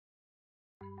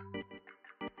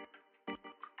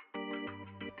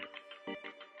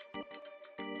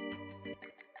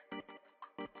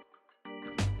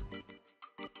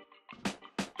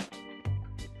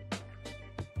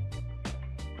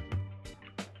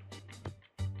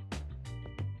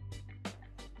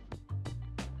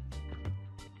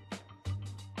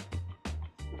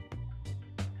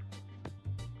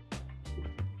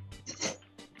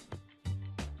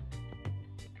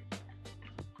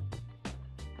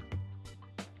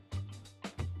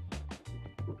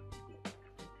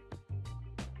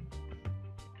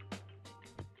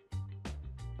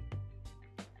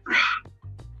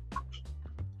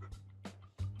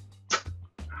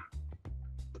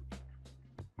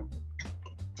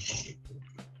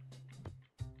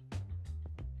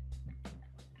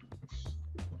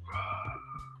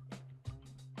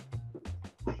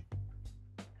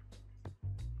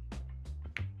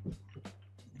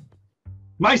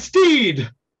My steed!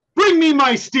 Bring me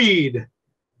my steed!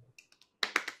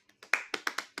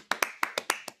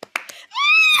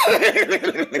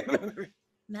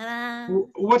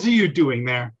 What are you doing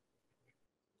there?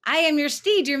 I am your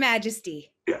steed, your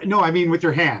majesty. No, I mean with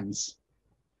your hands.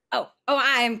 Oh,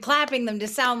 I am clapping them to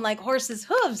sound like horses'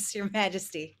 hooves, your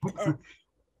majesty.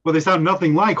 Well, they sound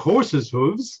nothing like horses'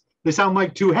 hooves. They sound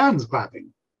like two hands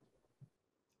clapping.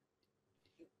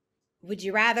 Would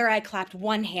you rather I clapped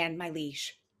one hand, my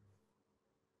liege?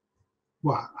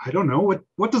 Well, I don't know.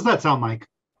 What does that sound like?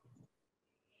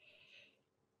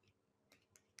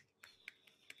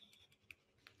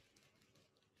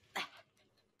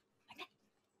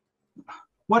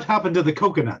 What happened to the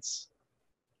coconuts?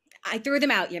 I threw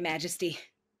them out, your majesty.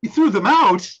 You threw them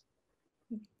out?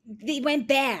 They went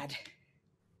bad.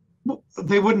 Well,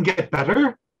 they wouldn't get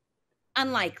better?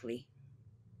 Unlikely.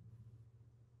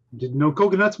 Didn't know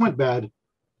coconuts went bad.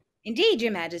 Indeed,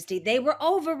 your majesty, they were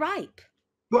overripe.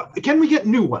 Well, can we get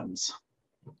new ones?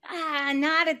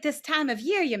 Not at this time of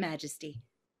year, your majesty.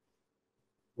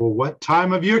 Well, what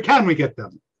time of year can we get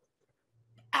them?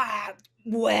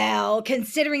 Well,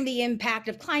 considering the impact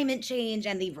of climate change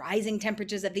and the rising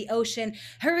temperatures of the ocean,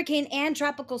 hurricane and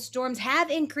tropical storms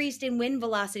have increased in wind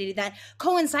velocity that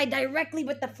coincide directly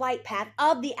with the flight path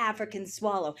of the African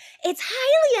swallow. It's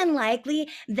highly unlikely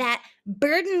that,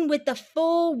 burdened with the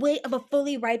full weight of a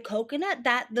fully ripe coconut,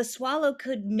 that the swallow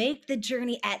could make the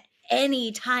journey at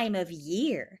any time of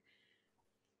year.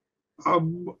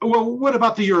 Well, what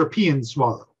about the European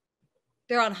swallow?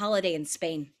 They're on holiday in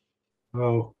Spain.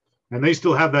 Oh. And they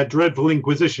still have that dreadful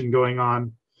Inquisition going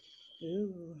on.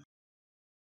 Ooh.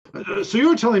 So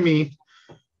you're telling me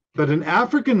that an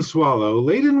African swallow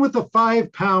laden with a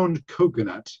 5-pound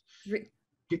coconut. 3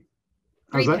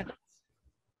 How's that? pounds.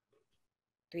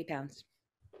 3 pounds.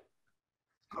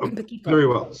 Oh, very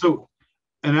well. So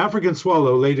an African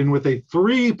swallow laden with a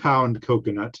 3-pound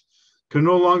coconut can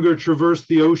no longer traverse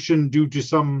the ocean due to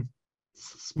some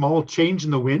small change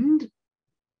in the wind?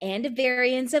 And a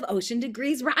variance of ocean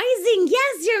degrees rising.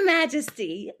 Yes, your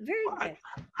majesty. Very good.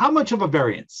 How much of a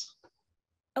variance?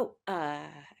 Oh,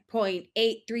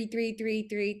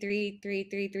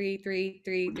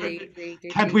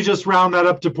 0.833333333333333. Can't we just round that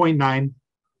up to 0.9?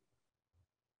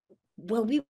 Well,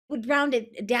 we would round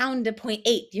it down to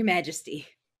 0.8, your majesty.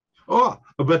 Oh,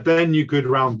 but then you could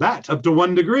round that up to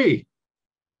 1 degree.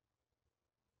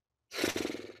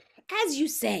 As you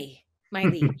say, my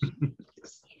liege.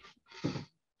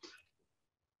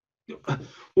 Well,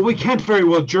 we can't very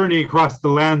well journey across the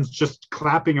lands just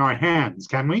clapping our hands,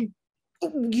 can we?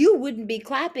 You wouldn't be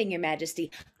clapping, your majesty.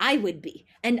 I would be.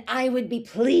 And I would be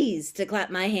pleased to clap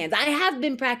my hands. I have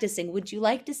been practicing. Would you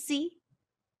like to see?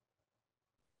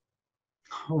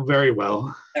 Oh, very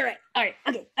well. All right.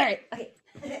 Okay. All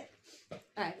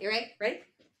right, you ready? Ready?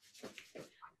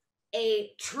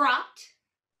 A trot.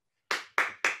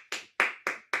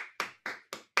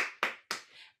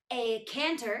 A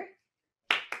canter.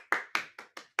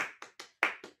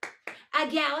 A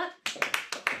gallop.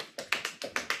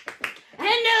 And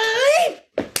a leap.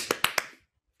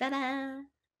 Ta-da.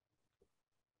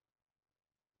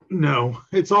 No,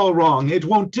 it's all wrong. It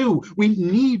won't do. We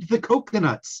need the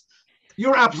coconuts.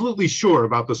 You're absolutely sure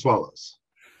about the swallows?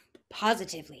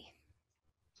 Positively.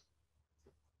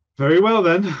 Very well,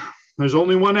 then. There's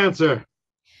only one answer.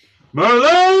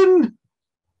 Merlin!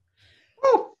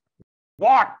 Oh,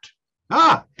 what?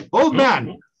 Ah, old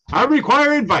man, I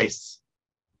require advice.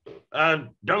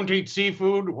 Don't eat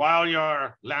seafood while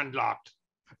you're landlocked.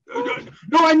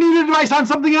 No, I need advice on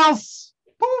something else.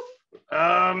 Poof.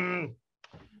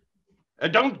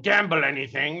 Don't gamble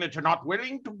anything that you're not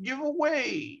willing to give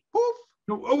away. Poof.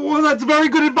 Well, that's very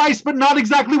good advice, but not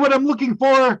exactly what I'm looking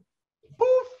for.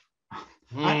 Poof.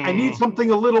 I need something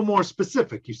a little more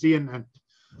specific, you see, and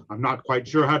I'm not quite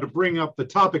sure how to bring up the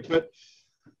topic, but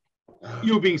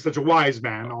you being such a wise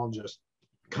man, I'll just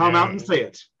come out and say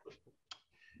it.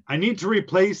 I need to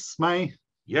replace my...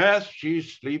 Yes,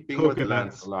 she's sleeping coconuts with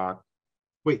Lancelot.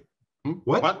 Wait,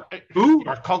 what? Who?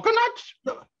 Your coconuts?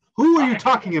 Who are you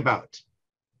talking about?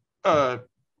 Oh,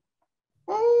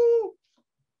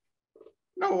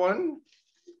 no one.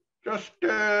 Just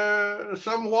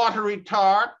some watery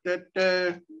tart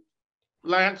that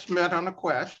Lance met on a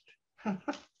quest.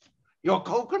 Your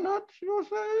coconuts, you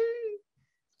say?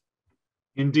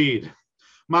 Indeed.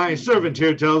 My servant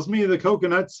here tells me the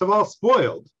coconuts have all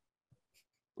spoiled.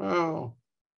 Oh,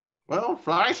 well,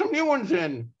 fly some new ones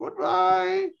in.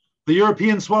 Goodbye. The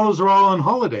European swallows are all on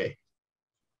holiday.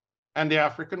 And the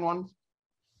African ones?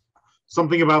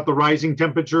 Something about the rising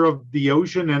temperature of the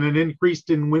ocean and an increase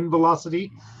in wind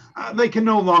velocity. They can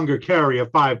no longer carry a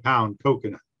 5-pound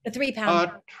coconut. A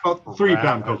 3-pound. A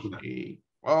 3-pound coconut.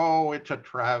 Oh, it's a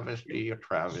travesty, a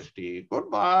travesty.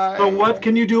 Goodbye. So what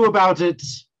can you do about it?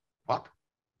 What?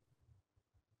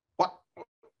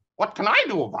 What can I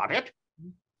do about it?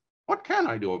 What can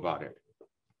I do about it?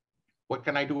 What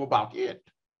can I do about it?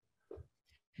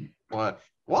 What?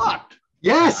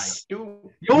 Yes!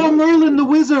 You're Merlin the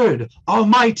Wizard,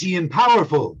 almighty and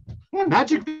powerful.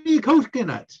 Magic the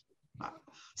coconut.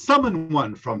 Summon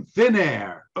one from thin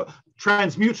air.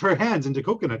 Transmute her hands into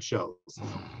coconut shells.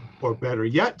 Or better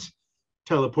yet,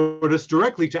 teleport us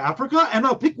directly to Africa and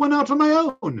I'll pick one out on my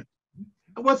own.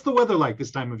 What's the weather like this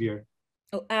time of year?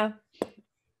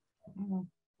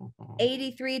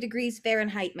 83 degrees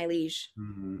Fahrenheit, my liege.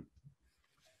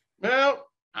 Well,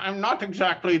 I'm not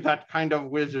exactly that kind of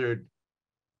wizard,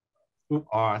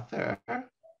 Arthur.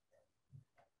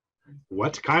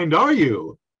 What kind are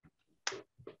you?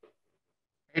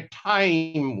 A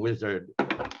time wizard.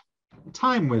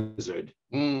 Time wizard.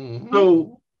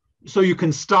 Mm-hmm. So you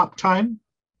can stop time?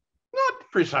 Not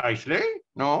precisely,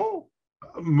 no.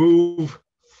 Move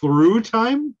through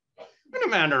time? In a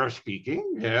manner of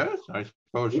speaking, yes, I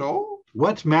suppose so.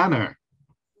 What manner?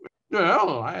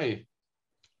 Well, I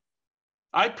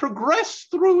progress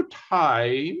through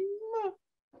time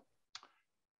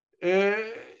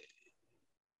in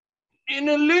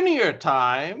a linear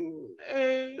time,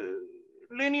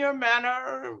 linear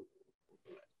manner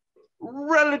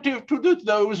relative to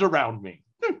those around me.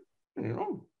 You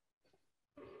know.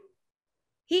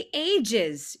 He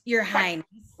ages, Your Highness.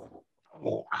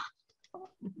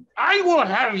 I will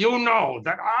have you know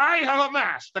that I have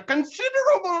amassed a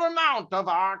considerable amount of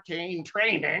arcane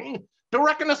training to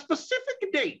reckon a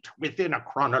specific date within a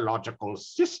chronological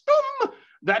system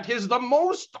that is the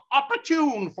most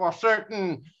opportune for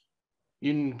certain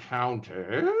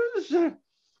encounters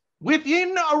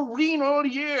within a renal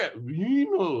year.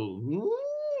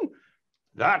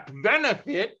 That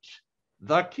benefit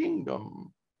the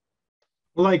kingdom.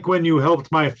 Like when you helped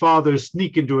my father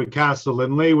sneak into a castle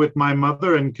and lay with my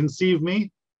mother and conceive me?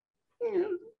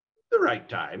 The right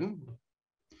time.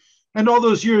 And all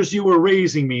those years you were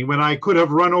raising me when I could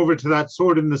have run over to that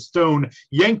sword in the stone,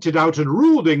 yanked it out and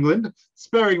ruled England,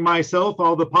 sparing myself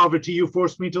all the poverty you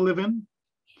forced me to live in?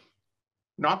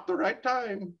 Not the right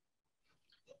time.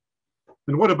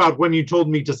 And what about when you told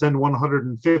me to send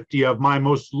 150 of my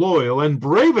most loyal and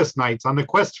bravest knights on a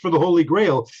quest for the Holy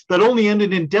Grail that only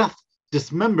ended in death,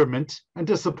 dismemberment, and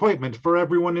disappointment for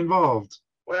everyone involved?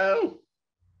 Well,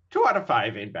 2 out of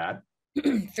 5 ain't bad.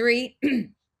 3.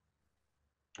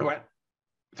 What?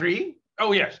 3?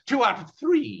 Oh, yes, 2 out of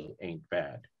 3 ain't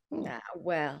bad.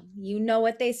 Well, you know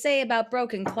what they say about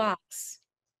broken clocks.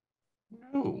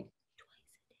 No.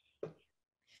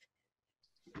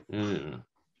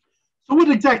 So what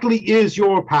exactly is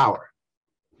your power?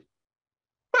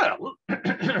 Well,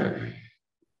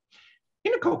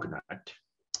 in a coconut,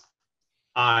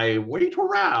 I wait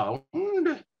around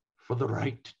for the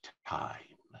right time.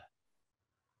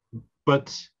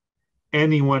 But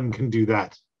anyone can do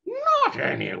that. Not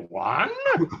anyone.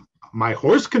 My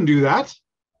horse can do that.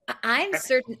 I'm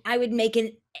certain I would make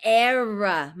an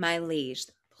error, my liege.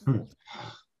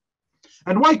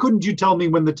 And why couldn't you tell me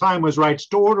when the time was right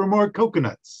to order more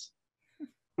coconuts?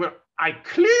 Well, I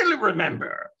clearly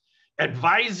remember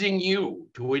advising you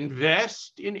to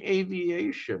invest in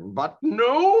aviation, but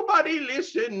nobody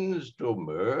listens to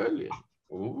Merlin.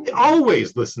 Ooh. I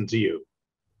always listen to you.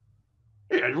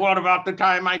 And what about the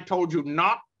time I told you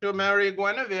not to marry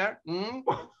Guinevere?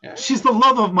 Yeah. She's the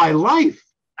love of my life.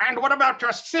 And what about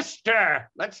your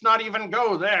sister? Let's not even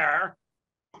go there.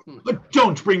 But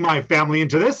don't bring my family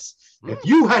into this. If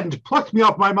you hadn't plucked me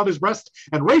off my mother's breast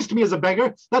and raised me as a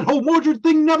beggar, that whole Mordred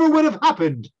thing never would have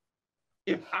happened.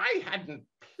 If I hadn't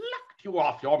plucked you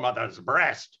off your mother's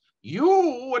breast,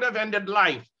 you would have ended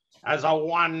life as a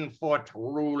 1-foot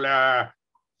ruler.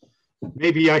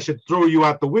 Maybe I should throw you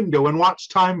out the window and watch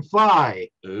time fly.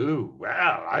 Oh,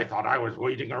 well, I thought I was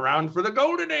waiting around for the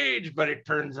golden age, but it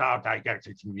turns out I guess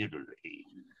it's middle age.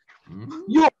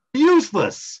 You're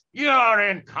useless. You're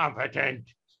incompetent.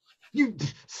 You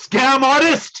scam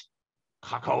artist.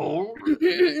 Cuckold.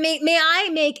 May I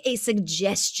make a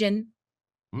suggestion?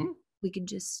 We could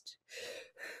just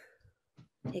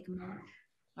take a moment.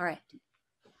 All right.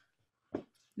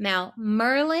 Now,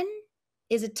 Merlin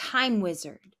is a time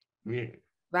wizard. Yeah.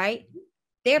 Right?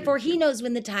 Therefore, he knows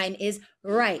when the time is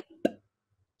right.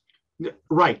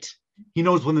 Right. He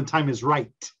knows when the time is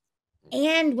right.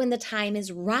 and when the time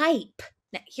is ripe.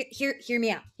 Now, hear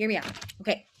me out. Hear me out.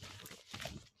 Okay.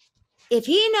 If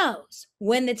he knows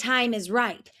when the time is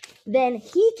ripe, then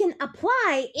he can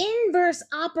apply inverse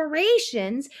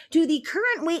operations to the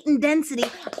current weight and density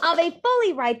of a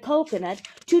fully ripe coconut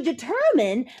to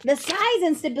determine the size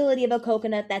and stability of a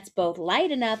coconut that's both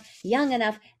light enough, young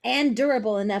enough, and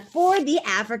durable enough for the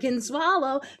African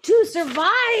swallow to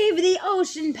survive the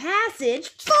ocean passage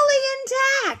fully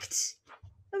intact.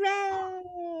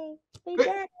 Hooray! We did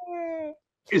it!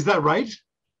 Is that right?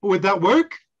 Would that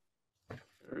work?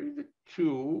 Carry the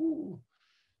 2.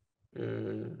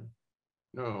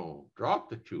 No, drop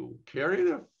the 2. Carry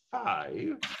the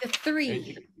 5. The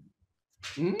 3.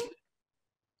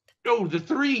 Oh, the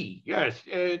 3. Yes,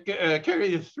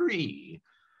 carry the 3.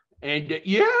 And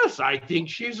yes, I think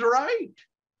she's right.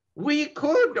 We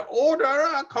could order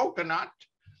a coconut,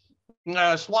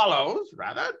 swallows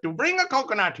rather, to bring a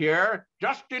coconut here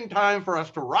just in time for us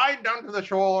to ride down to the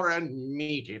shore and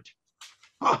meet it.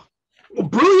 Oh, well,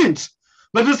 brilliant!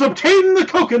 Let us obtain the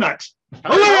coconut.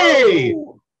 Hooray!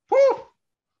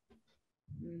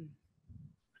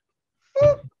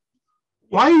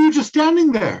 Why are you just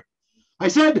standing there? I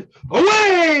said,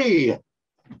 away!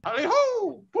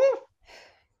 Hally-ho!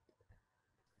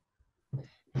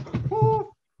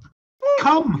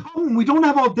 Come, we don't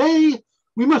have all day.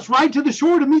 We must ride to the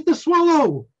shore to meet the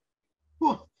swallow.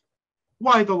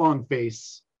 Why the long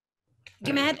face?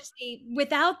 Your Majesty,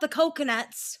 without the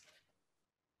coconuts.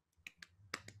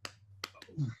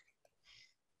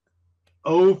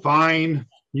 Oh, fine.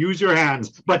 Use your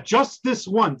hands, but just this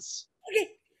once. Okay,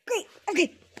 great,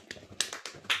 okay.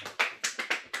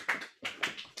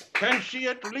 Can she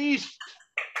at least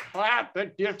clap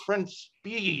at different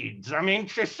speeds? I mean,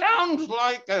 she sounds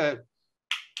like a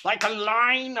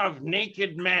line of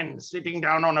naked men sitting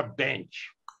down on a bench.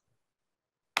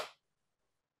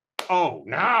 Oh,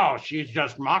 now she's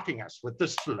just mocking us with the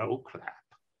slow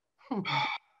clap.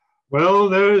 Well,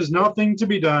 there is nothing to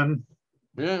be done.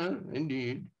 Yeah,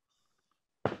 indeed.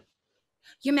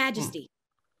 Your Majesty,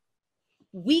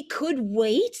 we could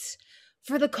wait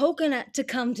for the coconut to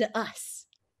come to us.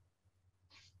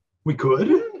 We could?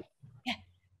 Yeah.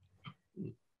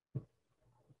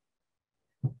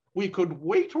 We could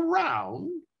wait around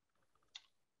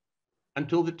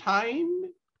until the time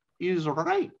is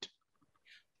right.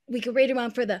 We could wait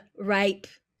around for the ripe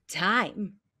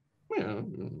time. Well,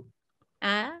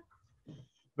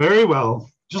 Very well.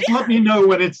 Just let me know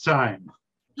when it's time.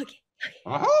 Okay.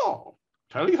 oh,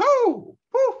 tally-ho!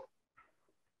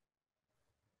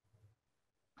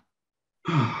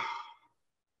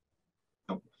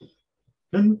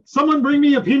 Can someone bring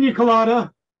me a pina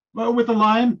colada with a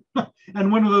lime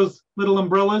and one of those little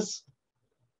umbrellas?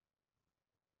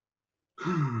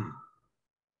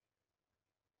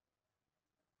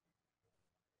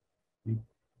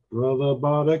 Brother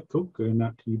bought a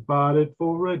coconut, he bought it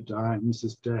for a dime.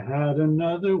 Sister had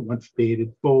another one, paid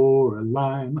it for a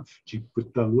lime. She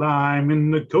put the lime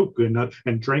in the coconut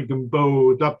and drank them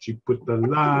both up. She put the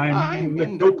lime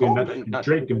in the coconut and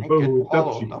drank them both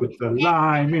up. She put the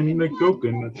lime in the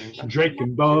coconut and drank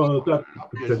them both up.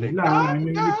 Put the lime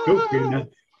in the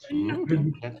coconut.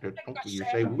 You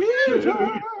say, wizard.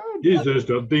 Is there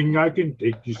something I can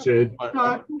take? She said,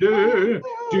 doctor,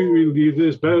 to relieve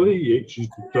this bellyache. She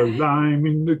put the lime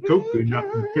in the coconut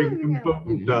and drank them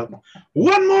both up.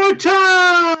 One more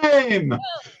time!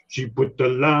 She put the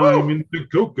lime in the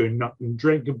coconut and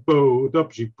drank them both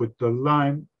up. She put the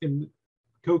lime in the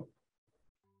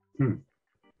coconut.